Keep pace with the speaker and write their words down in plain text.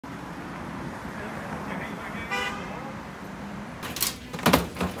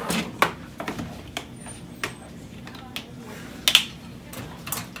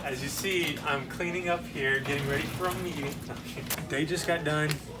As you see, I'm cleaning up here, getting ready for a meeting. Day just got done.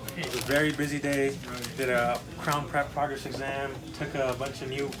 It was a very busy day. Did a crown prep progress exam. Took a bunch of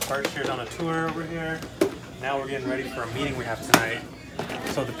new first years on a tour over here. Now we're getting ready for a meeting we have tonight.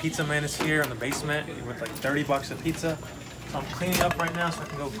 So the pizza man is here in the basement with like 30 bucks of pizza. So I'm cleaning up right now so I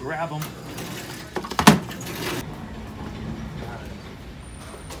can go grab them.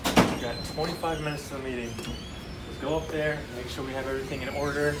 We got 25 minutes to the meeting. Let's go up there, make sure we have everything in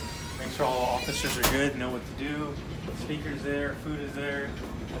order, make sure all officers are good, know what to do. Speakers there, food is there.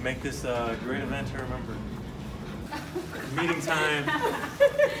 To make this a great event to remember. Meeting time.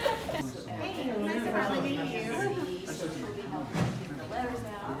 Hey, nice to finally meet you. So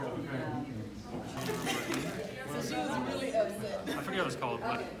she was really upset. I forget what it's called,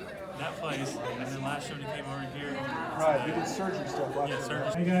 but that place. And then last year when he came over here. Right, we did surgery stuff. Yeah,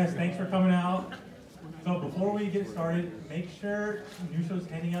 surgery. Hey guys, thanks for coming out. So before we get started, make sure Nusho's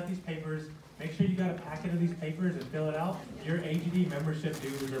handing out these papers. Make sure you got a packet of these papers and fill it out. Your AGD membership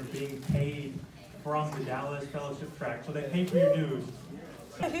dues are being paid from the Dallas Fellowship Track, so they pay for your dues.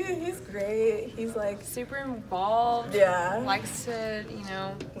 He's great. He's like super involved. Yeah. Likes to, you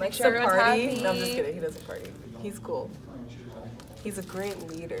know, likes sure to party. happy. No, I'm just kidding. He doesn't party. He's cool. He's a great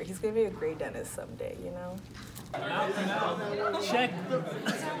leader. He's gonna be a great dentist someday, you know? Check.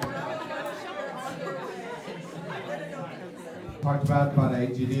 Talked about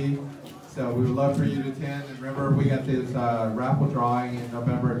AGD, so we would love for you to attend. And remember, we got this raffle drawing in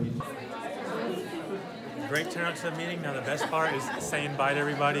November. Great turnout to the meeting. Now the best part is saying bye to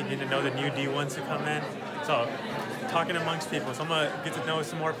everybody, getting to know the new D1s who come in. So talking amongst people. So I'm gonna get to know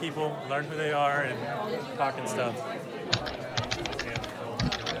some more people, learn who they are, and talk and stuff.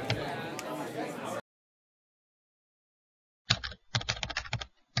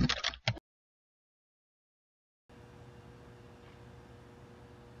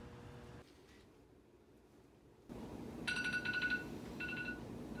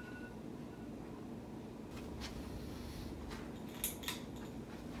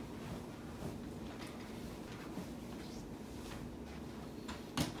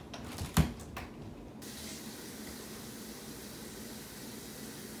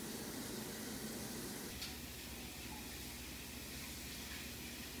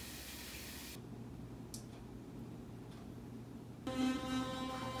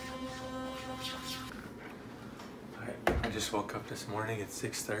 I just woke up this morning at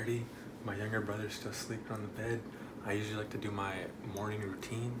 6:30. My younger brother's still sleeping on the bed. I usually like to do my morning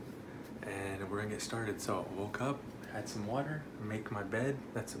routine and we're gonna get started. So I woke up, had some water, make my bed.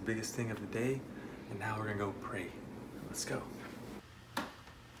 That's the biggest thing of the day. And now we're gonna go pray. Let's go.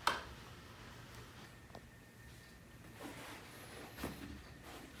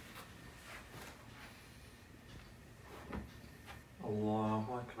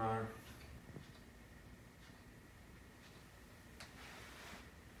 Allahu Akbar.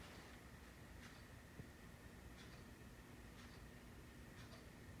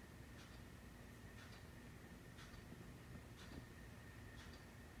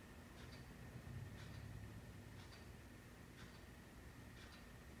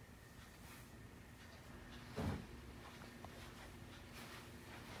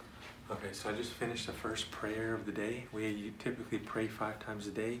 Okay, so I just finished the first prayer of the day. We typically pray 5 times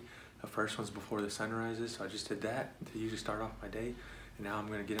a day. The first one's before the sun rises, so I just did that to usually start off my day. And now I'm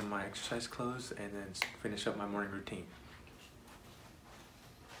gonna get in my exercise clothes and then finish up my morning routine.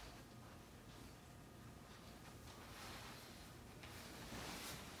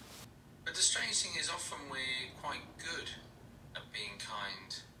 But the strange thing is often we're quite good at being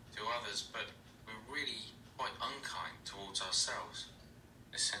kind to others, but we're really quite unkind towards ourselves.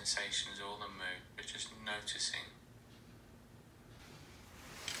 The sensations or the mood, but just noticing.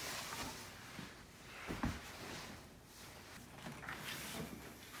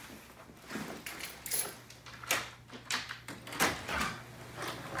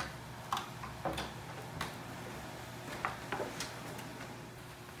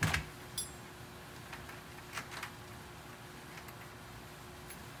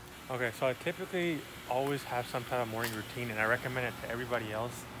 Okay, so I typically always have some type of morning routine and I recommend it to everybody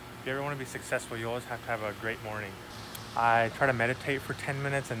else. If you ever want to be successful, you always have to have a great morning. I try to meditate for 10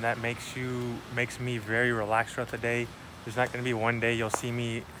 minutes and that makes me very relaxed throughout the day. There's not going to be one day you'll see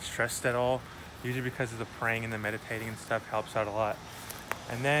me stressed at all. Usually because of the praying and the meditating and stuff helps out a lot.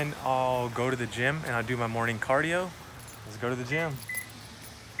 And then I'll go to the gym and I'll do my morning cardio. Let's go to the gym.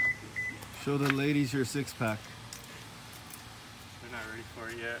 Show the ladies your six-pack. They're not ready for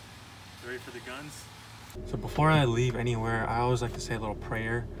it yet. Ready for the guns? So before I leave anywhere, I always like to say a little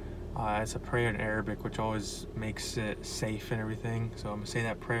prayer. It's a prayer in Arabic, which always makes it safe and everything. So I'm gonna say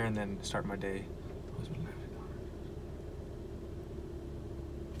that prayer and then start my day.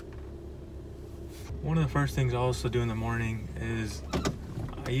 One of the first things I also do in the morning is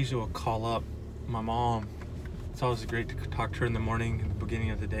I usually will call up my mom. It's always great to talk to her in the morning, in the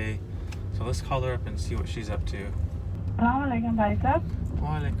beginning of the day. So let's call her up and see what she's up to. Assalamualaikum भाई साहब।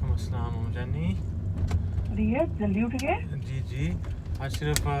 वालेकुम अस्सलाम अम्मा जानी। जल्दी उठ गए? जी जी। आज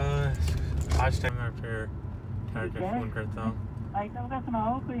सिर्फ आज टाइम में फिर ठहर के फोन करता हूँ। भाई साहब का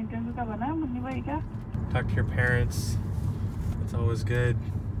सुनाओ, कोई इंटरव्यू का बना मुन्नी भाई का? Talk to your parents. It's always good.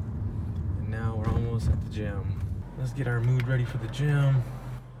 And now we're almost at the gym. Let's get our mood ready for the gym.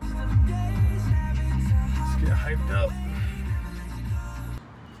 Let's get hyped up.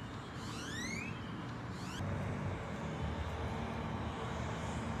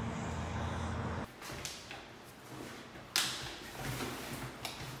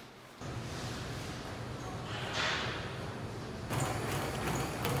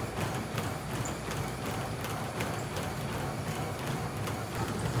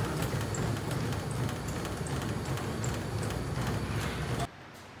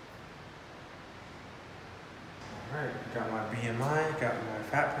 Alright, got my BMI, got my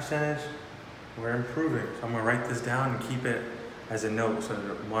fat percentage. We're improving. So I'm gonna write this down and keep it as a note so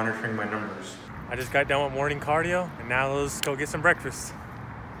that I'm monitoring my numbers. I just got done with morning cardio and now let's go get some breakfast.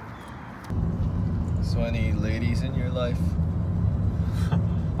 So any ladies in your life?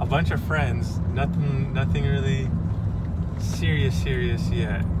 A bunch of friends, nothing really serious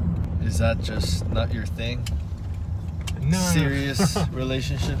yet. Is that just not your thing? No. Serious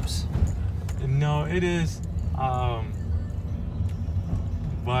relationships? No, it is.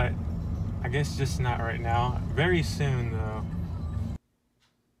 But I guess just not right now. Very soon though.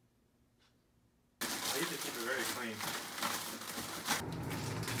 I need to keep it very clean.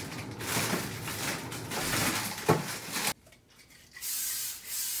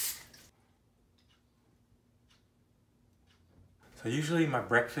 So usually my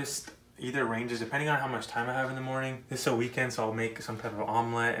breakfast either ranges depending on how much time I have in the morning. This is a weekend, so I'll make some type of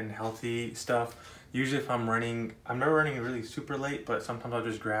omelet and healthy stuff. Usually if I'm never running really super late, but sometimes I'll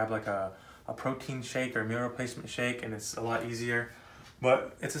just grab like a protein shake or meal replacement shake and it's a lot easier.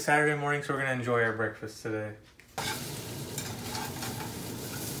 But it's a Saturday morning, so we're gonna enjoy our breakfast today.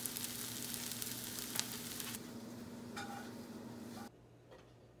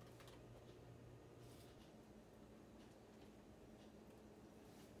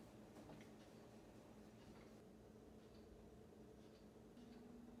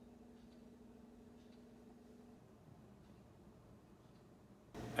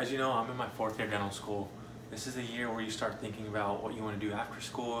 As you know, I'm in my 4th year dental school. This is the year where you start thinking about what you want to do after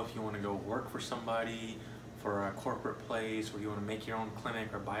school, if you want to go work for somebody, for a corporate place, or you want to make your own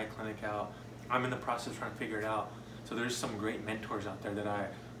clinic or buy a clinic out. I'm in the process of trying to figure it out. So there's some great mentors out there that I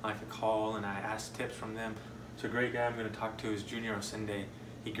like to call and I ask tips from them. So a great guy I'm going to talk to is Junior Osinde.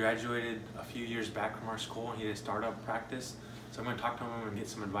 He graduated a few years back from our school and he did a startup practice. So I'm going to talk to him and get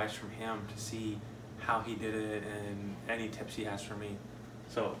some advice from him to see how he did it and any tips he has for me.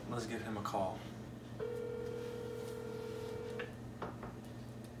 So let's give him a call.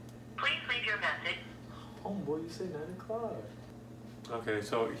 Please leave your message. Oh boy, you say 9 o'clock. Okay,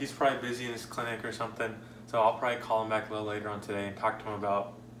 so he's probably busy in his clinic or something. So I'll probably call him back a little later on today and talk to him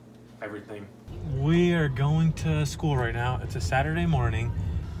about everything. We are going to school right now. It's a Saturday morning.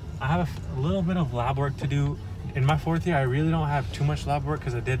 I have a little bit of lab work to do. In my 4th year, I really don't have too much lab work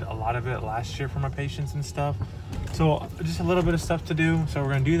because I did a lot of it last year for my patients and stuff. So just a little bit of stuff to do. So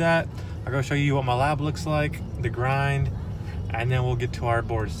we're gonna do that. I'll go show you what my lab looks like, the grind, and then we'll get to our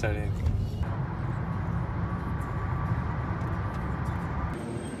board setting.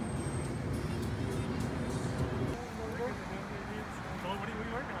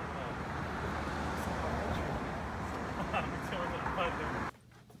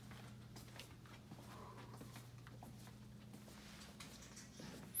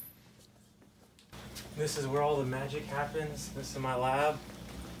 This is where all the magic happens. This is my lab.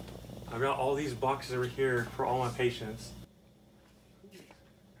 I've got all these boxes over here for all my patients.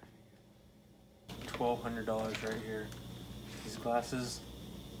 $1,200 right here. These glasses,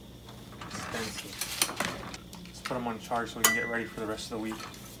 expensive. Let's put them on charge so we can get ready for the rest of the week.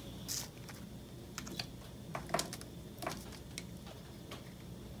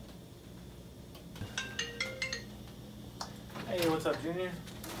 Hey, what's up, Junior?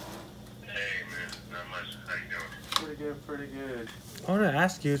 Hey, man. Not much. How you doing? Pretty good. I want to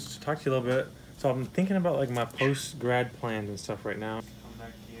ask you, just talk to you a little bit. So I'm thinking about like my post-grad plans and stuff right now. Come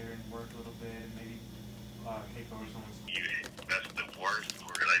back here and work a little bit and maybe take over someone's... that's the worst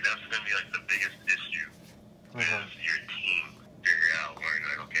part. Like, that's gonna be like the biggest issue. Is your team figure out,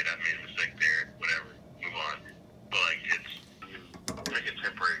 like, okay, that made a mistake there, whatever, move on. But like, it's make it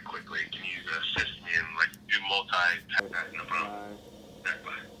temporary quickly. Can you assist me and like do multi-tasking? No problem.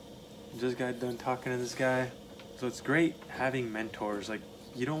 Just got done talking to this guy. So it's great having mentors. Like,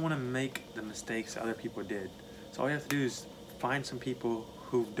 you don't want to make the mistakes other people did. So all you have to do is find some people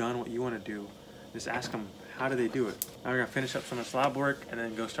who've done what you want to do. Just ask them, how do they do it? Now we're gonna finish up some of this lab work and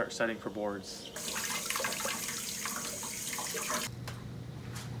then go start studying for boards.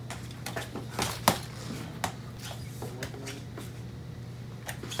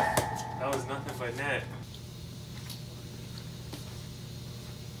 That was nothing but net.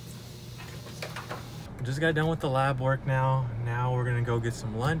 Just got done with the lab work now. Now we're gonna go get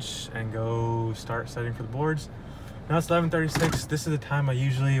some lunch and go start studying for the boards. Now it's 11:36. This is the time I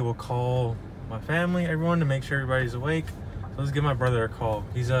usually will call my family, everyone, to make sure everybody's awake. So let's give my brother a call.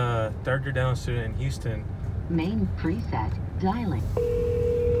 He's a third-year dental student in Houston. Main preset, dialing.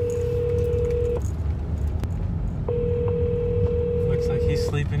 Looks like he's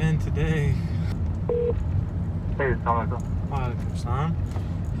sleeping in today. Hey, Assalamualaikum. Walaikum salam.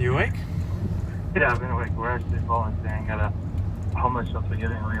 You awake? Yeah, I've been awake. We're actually volunteering at a homeless shelter,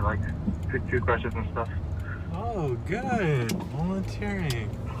 getting really like toothbrushes and stuff. Oh, good. Volunteering.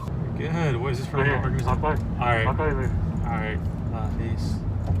 Good. What is this for? Organization? I'll call you. Alright. I'll call you later. Alright. Peace.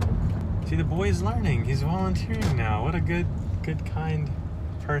 See, the boy is learning. He's volunteering now. What a good, kind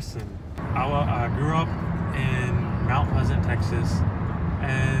person. I grew up in Mount Pleasant, Texas,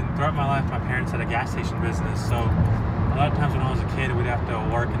 and throughout my life, my parents had a gas station business. So a lot of times when I was a kid, we'd have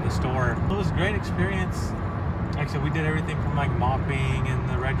to work in the store. It was a great experience. Like I said, we did everything from like mopping and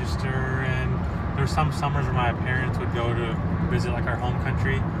the register, and there were some summers where my parents would go to visit like our home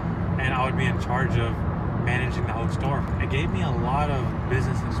country, and I would be in charge of managing the whole store. It gave me a lot of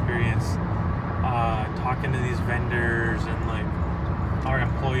business experience, talking to these vendors and like our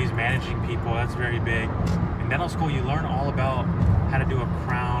employees, managing people. That's very big. In dental school, you learn all about how to do a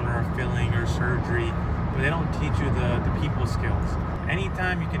crown or a filling or surgery, but they don't teach you the people skills.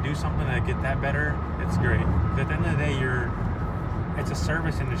 Anytime you can do something to get that better, it's great. But at the end of the day, it's a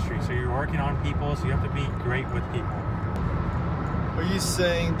service industry, so you're working on people, so you have to be great with people. Are you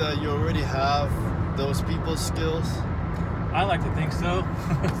saying that you already have those people skills? I like to think so.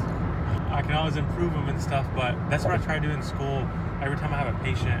 I can always improve them and stuff, but that's what I try to do in school. Every time I have a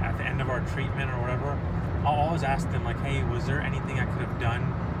patient at the end of our treatment or whatever, I'll always ask them like, hey, was there anything I could have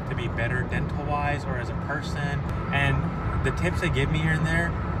done to be better dental-wise or as a person? And the tips they give me here and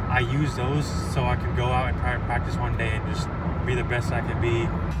there, I use those so I can go out and try to practice one day and just be the best I can be.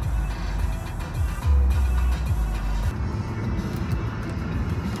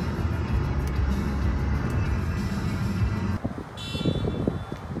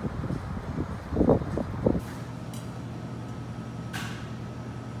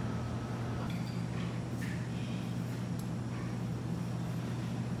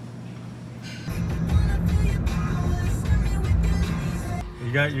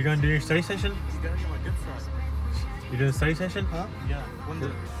 You're gonna do your study session? You doing a study session? Huh? Yeah.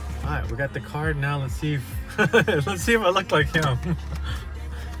 Alright, we got the card now. Let's see if let's see if I look like him.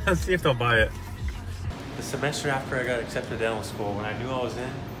 Let's see if they'll buy it. The semester after I got accepted to dental school, when I knew I was in,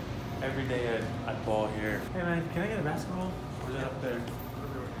 every day I'd ball here. Hey man, can I get a basketball? Or is it up there?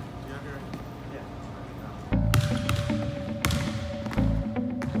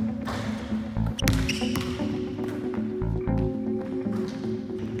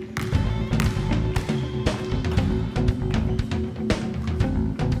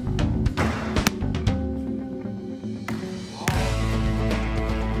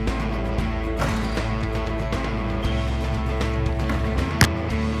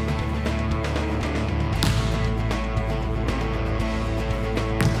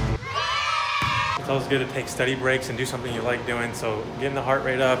 It's always good to take study breaks and do something you like doing. So getting the heart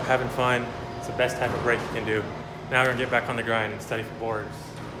rate up, having fun, it's the best type of break you can do. Now we're gonna get back on the grind and study for boards.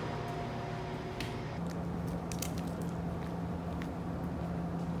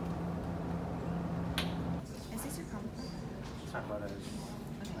 Is this your comp? It's not about it.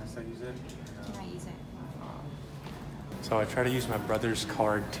 Can I still use it? Can I use it? So I try to use my brother's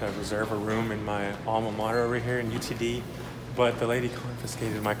card to reserve a room in my alma mater over here in UTD, but the lady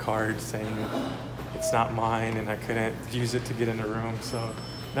confiscated my card saying it's not mine and I couldn't use it to get in the room. So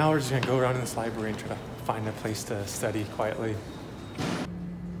now we're just gonna go around in this library and try to find a place to study quietly.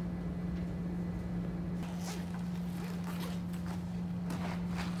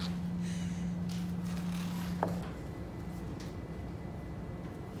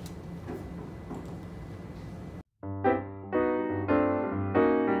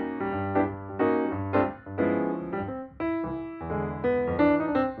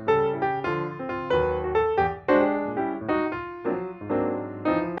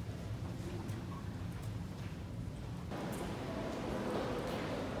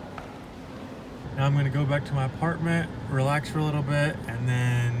 Now I'm gonna go back to my apartment, relax for a little bit, and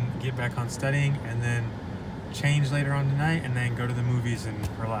then get back on studying, and then change later on tonight, and then go to the movies and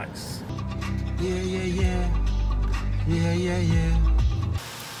relax. Yeah, yeah, yeah. Yeah, yeah, yeah.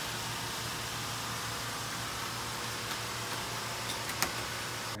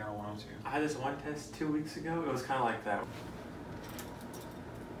 I had this one test 2 weeks ago. It was kind of like that.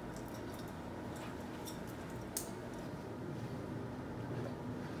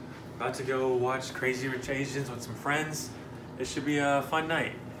 About to go watch Crazy Rich Asians with some friends. It should be a fun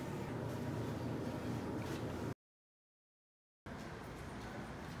night.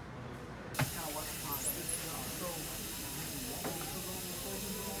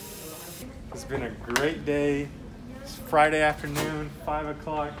 It's been a great day. It's Friday afternoon, 5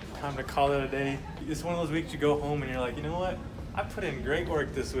 o'clock, time to call it a day. It's one of those weeks you go home and you're like, you know what? I put in great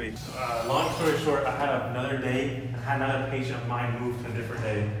work this week. Long story short, I had another day, I had another patient of mine move to a different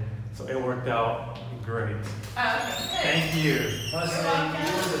day. So it worked out great. Thank you.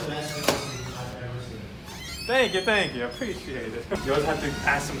 Thank you, thank you. I appreciate it. You always have to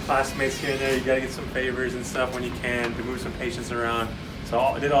ask some classmates here and there. You gotta get some favors and stuff when you can to move some patients around. So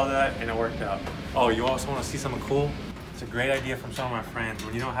I did all that and it worked out. Oh, you also want to see something cool? It's a great idea from some of my friends.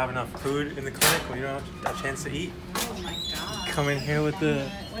 When you don't have enough food in the clinic, when you don't have a chance to eat, come in here with the...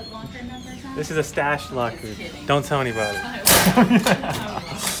 What locker number is that? This is a stash locker. Don't tell anybody.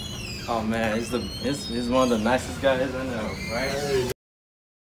 Oh man, he's one of the nicest guys I know, right?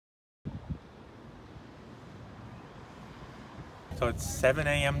 So it's 7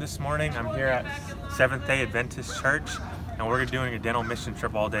 a.m. this morning. I'm here at Seventh-day Adventist Church, and we're doing a dental mission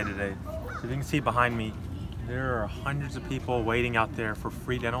trip all day today. So you can see behind me, there are hundreds of people waiting out there for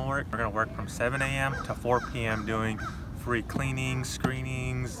free dental work. We're gonna work from 7 a.m. to 4 p.m. doing free cleanings,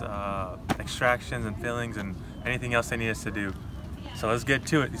 screenings, extractions and fillings, and anything else they need us to do. So let's get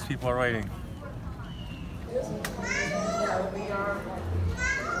to it. These people are waiting. This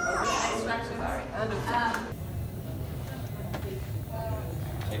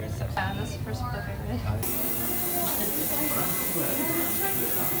is first book I read.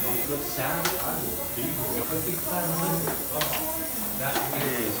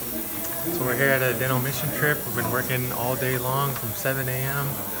 So we're here at a dental mission trip. We've been working all day long from 7 a.m.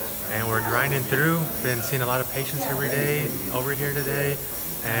 and we're grinding through. Been seeing a lot of patients every day over here today,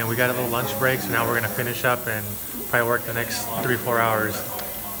 and we got a little lunch break, so now we're gonna finish up and probably work the next 3-4 hours.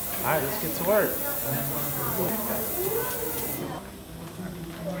 All right, let's get to work.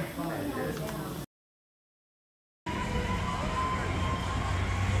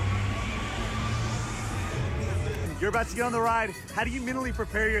 You're about to get on the ride. How do you mentally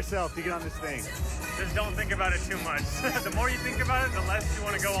prepare yourself to get on this thing? Just don't think about it too much. The more you think about it, the less you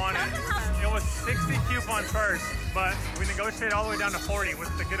want to go on it. It was 60 coupons first, but we negotiated all the way down to 40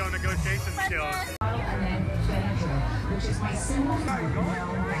 with the good old negotiation skills.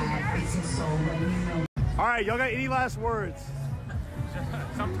 All right, y'all got any last words?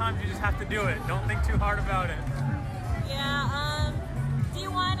 Sometimes you just have to do it. Don't think too hard about it. Yeah,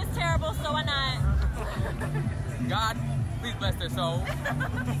 D1 is terrible, so why not? God, please bless their soul.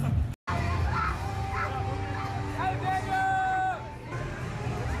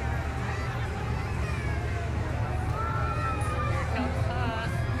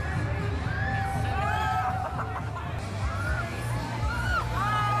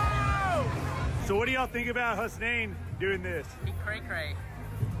 So what do y'all think about Husnain doing this? He cray-cray.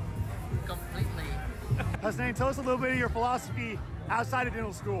 Completely. Husnain, tell us a little bit of your philosophy outside of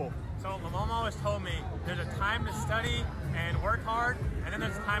dental school. So my mom always told me there's a time to study and work hard, and then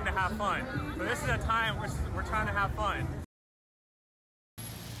there's a time to have fun. So this is a time we're trying to have fun.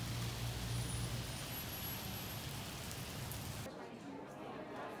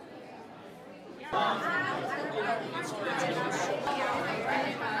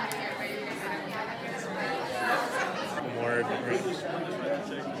 More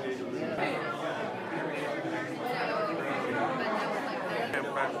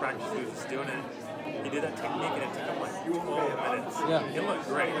practice was doing it. He did that technique and it took him like 12 minutes. Yeah. It looked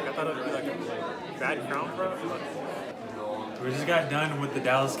great. Like I thought it would be like a bad crown pro. We just got done with the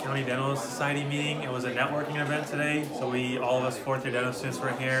Dallas County Dental Society meeting. It was a networking event today. So all of us fourth-year dental students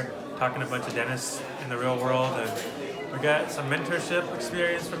were here talking to a bunch of dentists in the real world, and we got some mentorship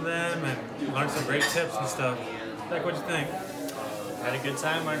experience from them and learned some great tips and stuff. Like, what'd you think? Had a good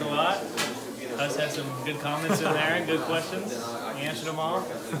time, learned a lot. Us had some good comments in there and good questions. We answered them all.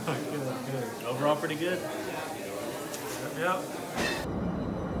 Good. Overall, pretty good. Yep.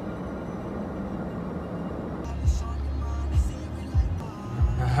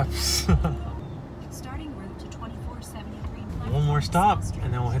 Maps. Starting route to 2473. One more stop,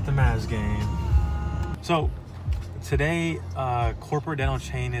 and then we'll hit the Mavs game. So today, corporate dental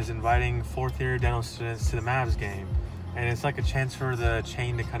chain is inviting fourth year dental students to the Mavs game. And it's like a chance for the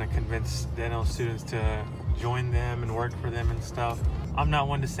chain to kind of convince dental students to join them and work for them and stuff. I'm not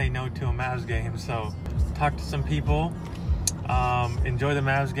one to say no to a Mavs game, so talk to some people, enjoy the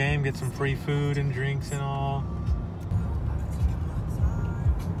Mavs game, get some free food and drinks and all.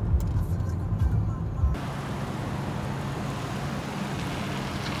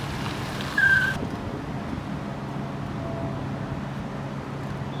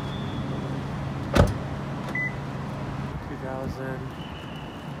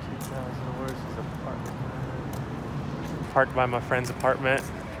 Where's his apartment? Parked by my friend's apartment.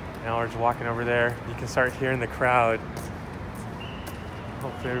 Now we're just walking over there. You can start hearing the crowd.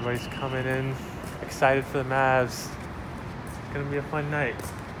 Hopefully everybody's coming in excited for the Mavs. It's gonna be a fun night.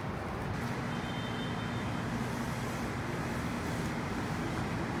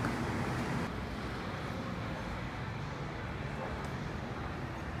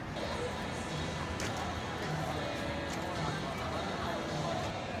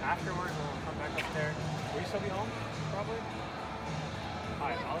 Afterwards, we'll come back up there. Will you still be home? Probably?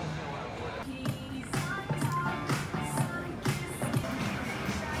 Alright, I'll let you know when I'm bored.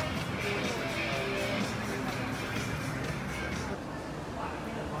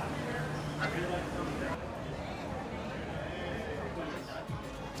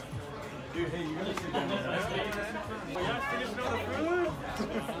 Dude, hey, you gotta sit down. You guys finished all the food?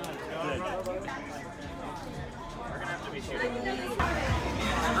 We're gonna have to be shooting.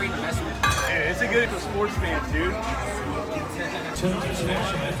 Great investment. Yeah, it's a good for sports fans, dude.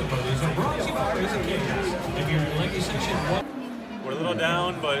 We're a little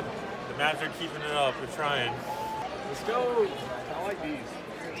down, but the Mavs are keeping it up. We're trying. Let's go. I like these.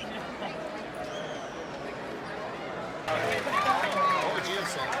 What would you have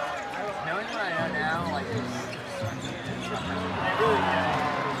said? Knowing what I know now, like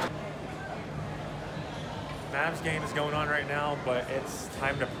Mavs game is going on right now, but it's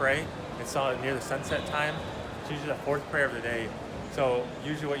time to pray. It's near the sunset time. It's usually the fourth prayer of the day. So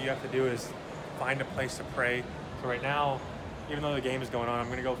usually what you have to do is find a place to pray. So right now, even though the game is going on, I'm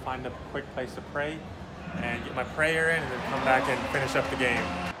gonna go find a quick place to pray and get my prayer in and then come back and finish up the game.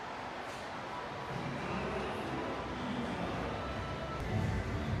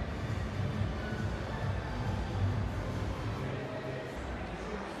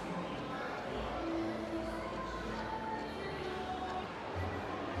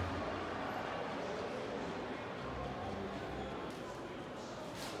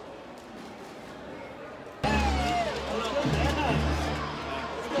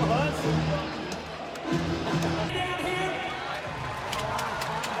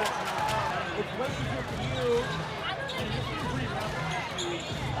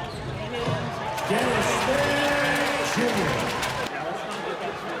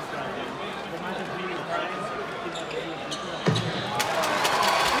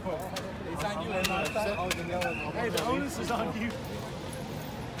 Hey, the onus is on you.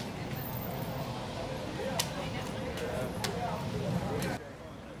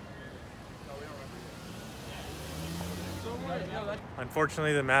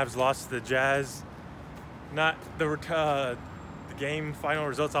 Unfortunately, the Mavs lost to the Jazz. Not the game final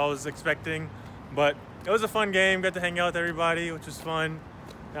results I was expecting, but it was a fun game. Got to hang out with everybody, which was fun.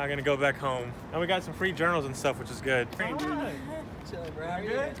 Now I'm gonna go back home. And we got some free journals and stuff, which is good. Chilling, bro. How are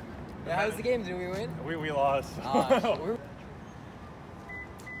you? Yeah, how was the game? Did we win? We lost.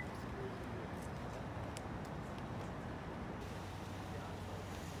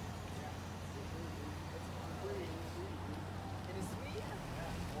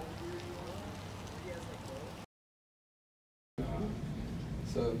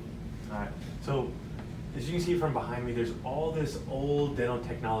 So, as you can see from behind me, there's all this old dental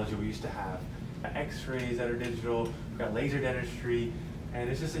technology we used to have. X-rays that are digital, we've got laser dentistry, and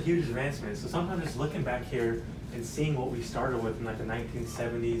it's just a huge advancement. So sometimes just looking back here and seeing what we started with in like the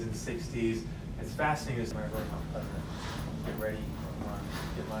 1970s and 60s, it's fascinating. Get ready,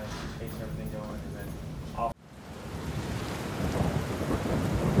 get my face and everything going, and then off.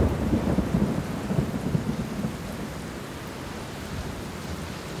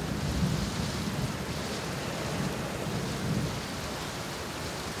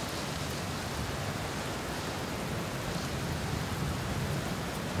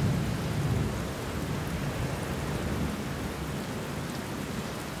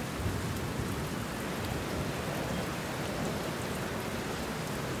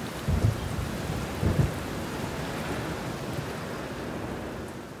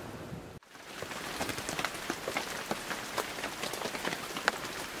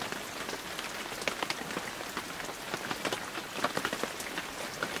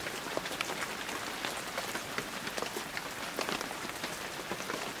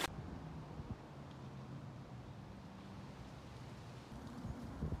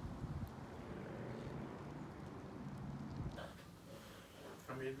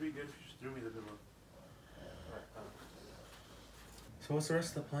 be good if you just threw me the pillow. So what's the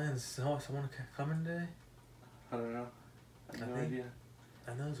rest of the plans? Someone coming today? I don't know. I have no idea.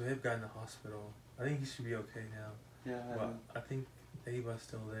 I know Zoeb got in the hospital. I think he should be okay now. Yeah, but I think Ava's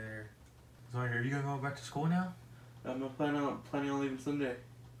still there. Sorry, are you gonna go back to school now? I'm planning on leaving Sunday.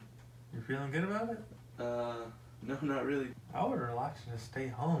 You're feeling good about it? No, not really. I would relax and just stay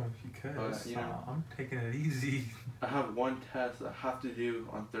home if you could. You know, I'm taking it easy. I have one test I have to do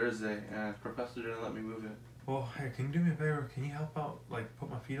on Thursday, and the professor didn't let me move it. Well, hey, can you do me a favor? Can you help out, like, put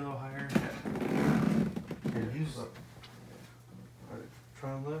my feet a little higher? Here, use. Alright,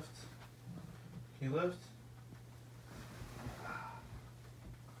 try and lift. Can you lift?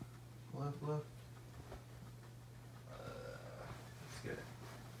 Lift. That's good. Is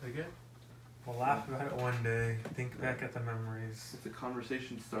that good? We'll laugh about it one day. Think back at the memories. It's a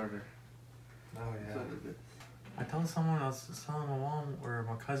conversation starter. Oh yeah. I told someone, I was telling my mom or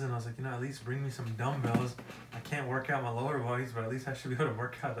my cousin, I was like, you know, at least bring me some dumbbells. I can't work out my lower bodies, but at least I should be able to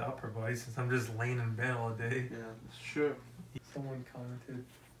work out the upper bodies since I'm just laying in bed all day. Yeah, that's true. Someone commented,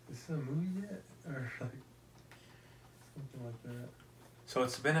 is this a movie yet? Or like something like that. So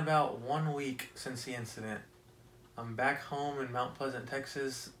it's been about 1 week since the incident. I'm back home in Mount Pleasant,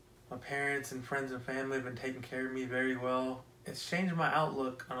 Texas. My parents and friends and family have been taking care of me very well. It's changed my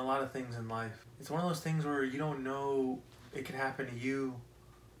outlook on a lot of things in life. It's one of those things where you don't know it can happen to you,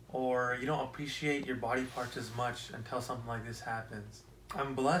 or you don't appreciate your body parts as much until something like this happens.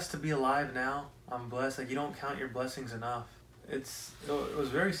 I'm blessed to be alive now. I'm blessed. Like, you don't count your blessings enough. It was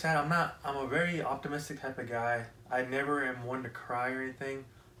very sad. I'm a very optimistic type of guy. I never am one to cry or anything,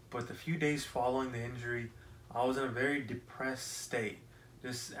 but the few days following the injury, I was in a very depressed state.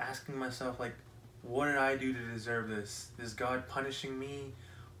 Just asking myself, like, what did I do to deserve this? Is God punishing me?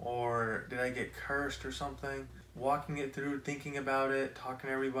 Or did I get cursed or something? Walking it through, thinking about it, talking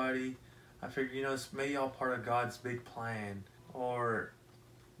to everybody, I figured, you know, it's maybe all part of God's big plan. Or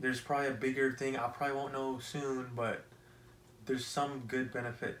there's probably a bigger thing I probably won't know soon, but there's some good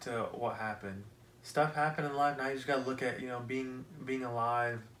benefit to what happened. Stuff happened in life, now you just gotta look at, you know, being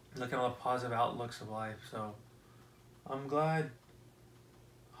alive, look at all the positive outlooks of life. So I'm glad.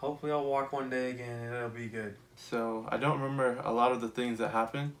 Hopefully I'll walk one day again and it'll be good. So I don't remember a lot of the things that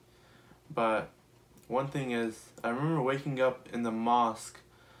happened, but one thing is I remember waking up in the mosque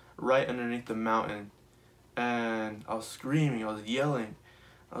right underneath the mountain, and I was screaming, I was yelling.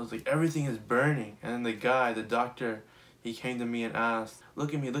 I was like, everything is burning. And then the doctor, he came to me and asked,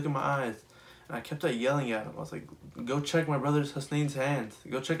 look at me, look at my eyes. And I kept on yelling at him. I was like, go check my brother's Husnain's hands.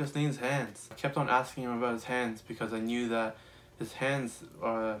 Go check Husnain's hands. I kept on asking him about his hands because I knew that his hands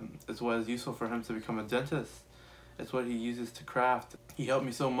is what is useful for him to become a dentist. It's what he uses to craft. He helped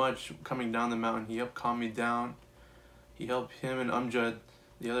me so much coming down the mountain. He helped calm me down. He helped him and Amjad,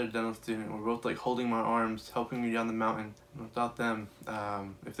 the other dental student, were both like holding my arms, helping me down the mountain. And without them,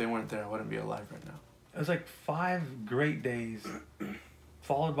 if they weren't there, I wouldn't be alive right now. It was like 5 great days,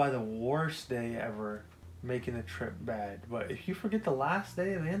 followed by the worst day ever, making the trip bad. But if you forget the last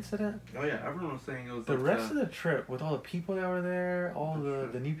day of the incident, oh yeah, everyone was saying it was the like rest of the trip with all the people that were there, all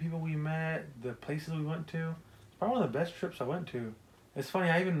the new people we met, the places we went to. It's probably one of the best trips I went to. It's funny,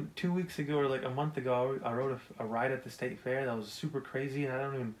 I even 2 weeks ago or like a month ago, I rode a ride at the state fair that was super crazy, and I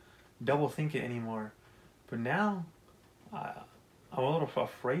don't even double think it anymore. But now, I'm a little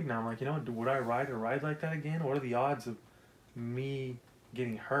afraid now. I'm like, you know, would I ride a ride like that again? What are the odds of me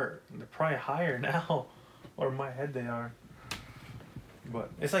getting hurt? They're probably higher now, or in my head they are. But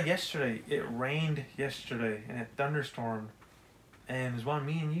it's like yesterday. It rained yesterday, and it thunderstormed. And it was one,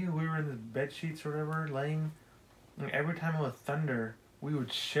 me and you, we were in the bed sheets or whatever, laying. And every time it would thunder, we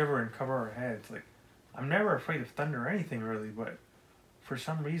would shiver and cover our heads. Like, I'm never afraid of thunder or anything really, but for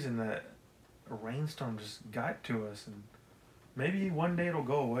some reason that rainstorm just got to us. And maybe one day it'll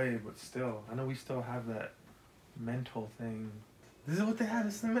go away, but still, I know we still have that mental thing. This is what they have,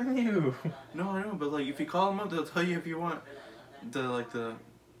 it's the menu. No, I know, but like if you call them up, they'll tell you if you want the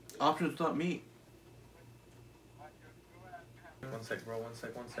options without meat. One sec, bro, one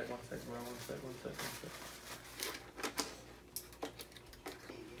sec, bro, one sec.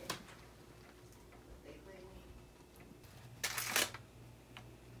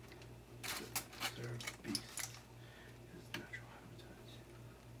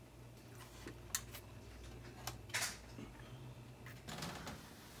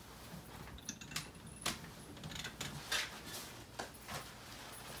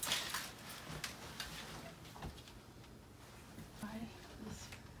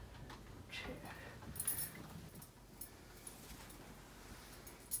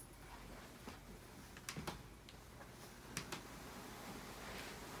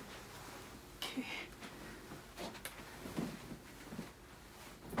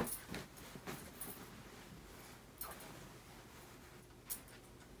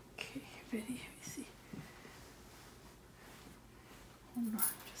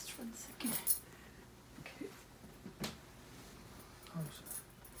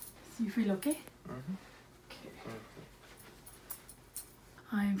 You feel okay? Mm-hmm. Okay.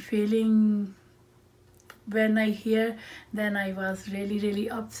 I'm feeling, when I hear, then I was really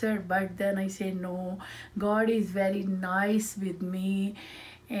upset, but then I say no, God is very nice with me,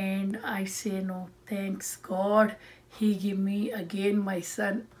 and I say no, thanks God, He give me again my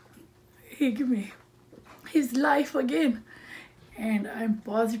son, He give me his life again, and I'm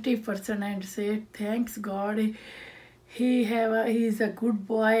positive person and say thanks God, he's a good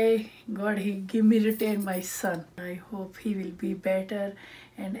boy. God, he give me return my son. I hope he will be better.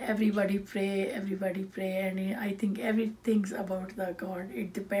 And everybody pray, and I think everything's about the God.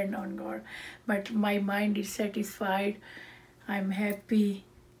 It depends on God. But my mind is satisfied. I'm happy.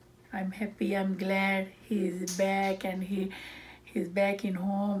 I'm glad he is back, and he's back in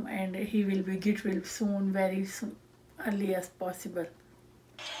home, and he will be get well soon, very soon, early as possible.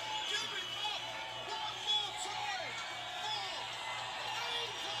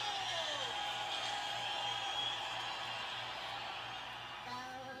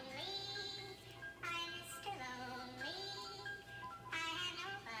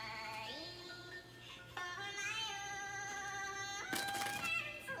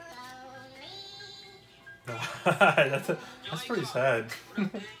 That's pretty sad.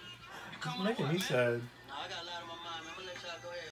 It's making me sad.